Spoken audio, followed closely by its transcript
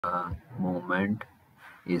a moment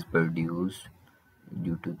is produced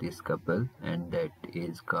due to this couple, and that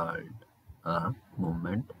is called a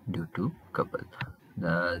moment due to couple.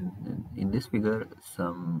 The, in this figure,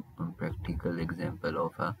 some practical example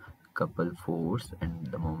of a couple force and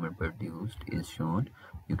the moment produced is shown.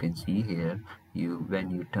 You can see here, when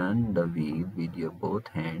you turn the wheel with your both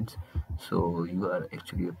hands, so you are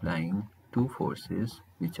actually applying two forces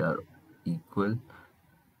which are equal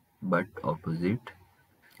but opposite,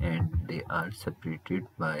 and they are separated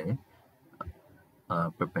by a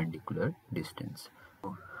perpendicular distance.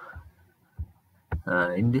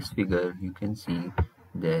 In this figure you can see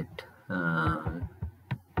that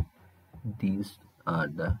these are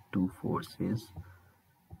the two forces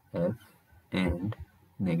F and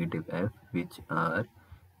negative F, which are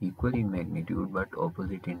equal in magnitude but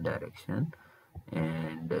opposite in direction,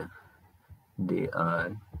 and they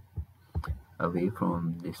are away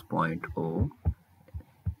from this point O.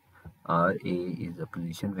 RA is the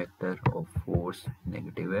position vector of force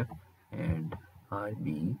negative F, and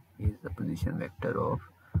RB is the position vector of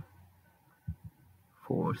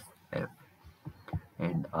force F,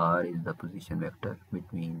 and R is the position vector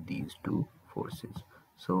between these two forces.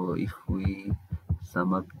 So if we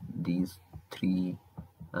sum up these three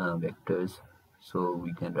vectors, so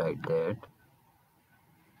we can write that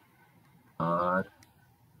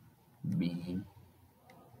RB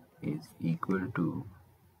is equal to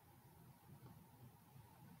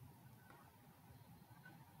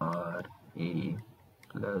RA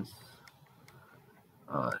plus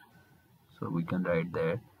R. So we can write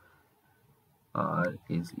that R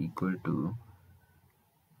is equal to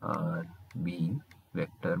RB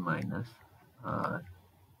vector minus RA.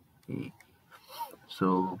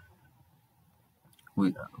 So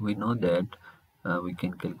we know that we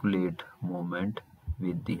can calculate moment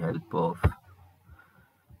with the help of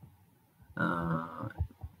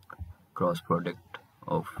cross product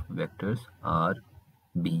of vectors R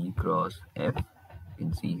B cross F. You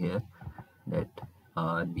can see here that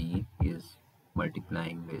RB is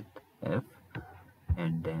multiplying with F,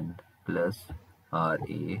 and then plus RA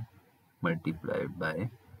multiplied by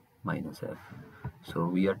minus F. So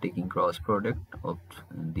we are taking cross product of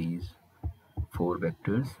these four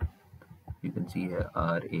vectors. You can see here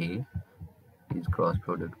RA is cross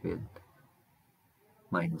product with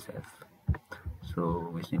minus F. So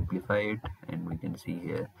we simplify it, and we can see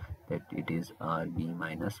here that it is RB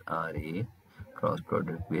minus RA cross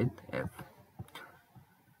product with F.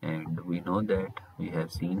 And we know that we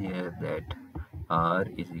have seen here that R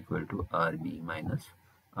is equal to RB minus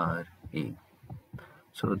RA.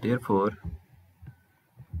 So therefore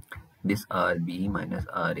this RB minus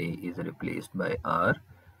RA is replaced by R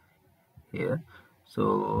here.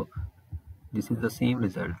 So this is the same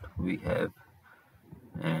result we have,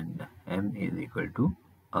 and M is equal to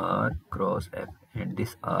R cross F, and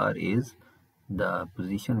this R is the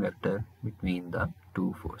position vector between the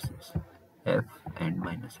two forces F and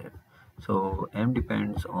minus F. So M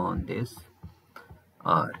depends on this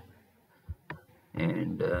R,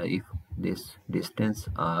 and if this distance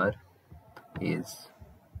R is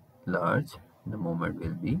large, the moment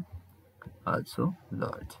will be also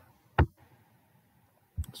large.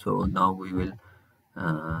 So now we will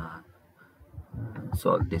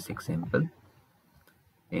solve this example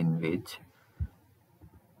in which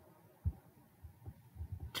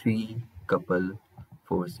three couple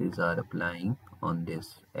forces are applying on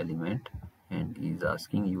this element, and is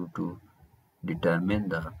asking you to determine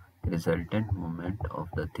the resultant moment of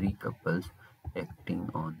the three couples acting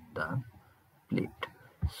on the plate.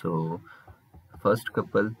 So first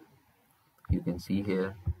couple, you can see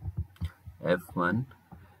here F1,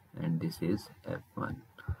 and this is F1.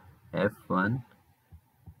 F1,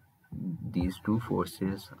 these two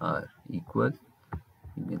forces are equal.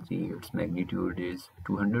 You can see its magnitude is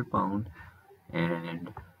 200 pounds,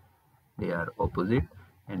 and they are opposite,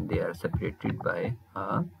 and they are separated by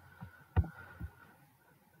a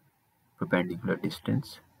perpendicular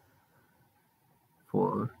distance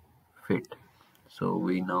 4 feet. So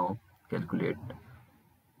we now calculate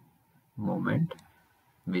moment,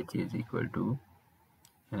 which is equal to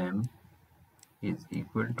M is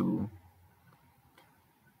equal to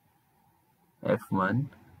F1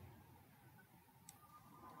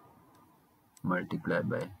 multiplied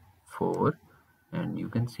by 4, and you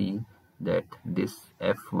can see that this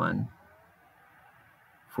F1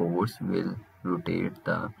 force will rotate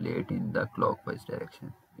the plate in the clockwise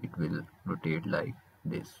direction. It will rotate like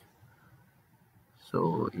this,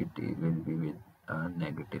 so it will be with a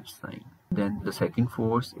negative sign. Then the second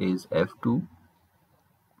force is F2.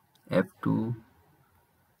 F2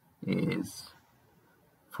 is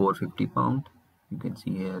 450 pounds, You can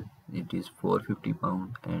see here it is 450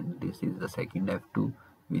 pound, and this is the second F2,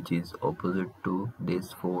 which is opposite to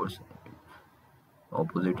this force,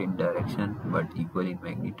 opposite in direction but equal in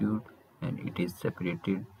magnitude, and it is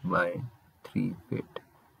separated by 3 feet.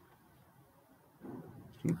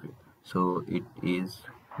 3 feet. So it is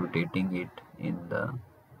rotating it in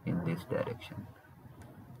this direction,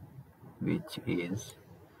 which is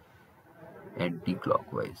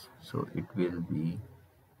anti-clockwise. So it will be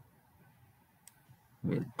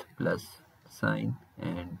with plus sign,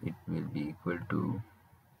 and it will be equal to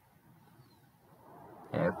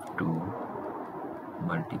F2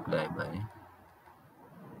 multiply by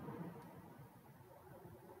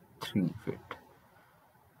 3 feet.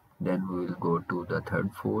 Then we will go to the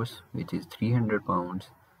third force, which is 300 pounds,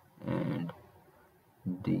 and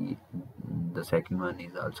the second one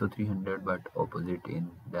is also 300 but opposite in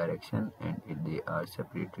direction, and they are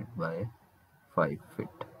separated by 5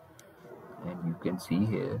 feet. And you can see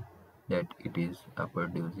here that it is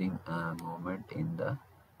producing a movement in the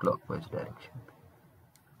clockwise direction.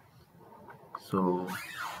 So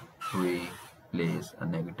we place a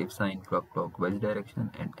negative sign clockwise direction,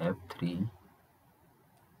 and F3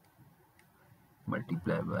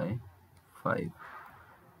 multiply by 5.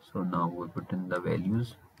 So now we put in the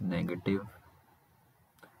values. Negative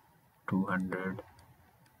 200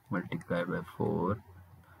 multiplied by 4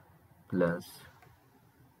 plus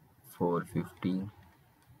 450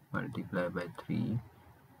 multiplied by 3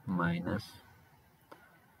 minus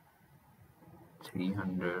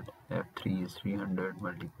 300. F3 is 300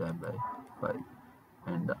 multiplied by 5,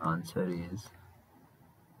 and the answer is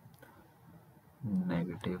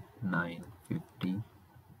negative 950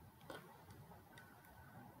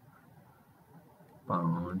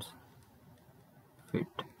 pounds fit.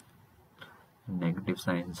 Negative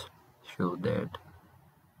signs show that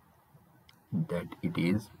it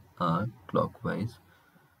is a clockwise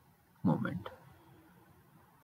movement.